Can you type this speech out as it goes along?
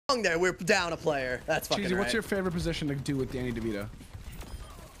there. We're down a player. That's fucking Cheesy, right. what's your favorite position to do with Danny DeVito?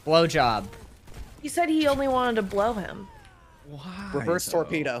 Blowjob. He said he only wanted to blow him. Why? Reverse though?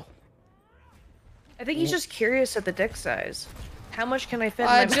 torpedo. I think he's just curious at the dick size. How much can I fit?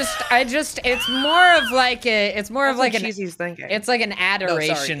 I in my just, it's more of like a, it's more of like an, Cheesy's thinking. it's like an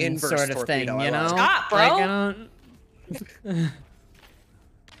adoration inverse sort of thing, torpedo, you know? Stop, bro. Like, I don't...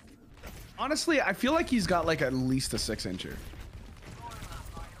 Honestly, I feel like he's got like at least a 6-incher.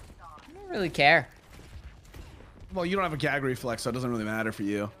 I don't really care. Well, you don't have a gag reflex, so it doesn't really matter for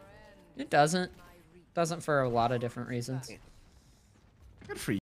you. It doesn't. Doesn't for a lot of different reasons. Good for you.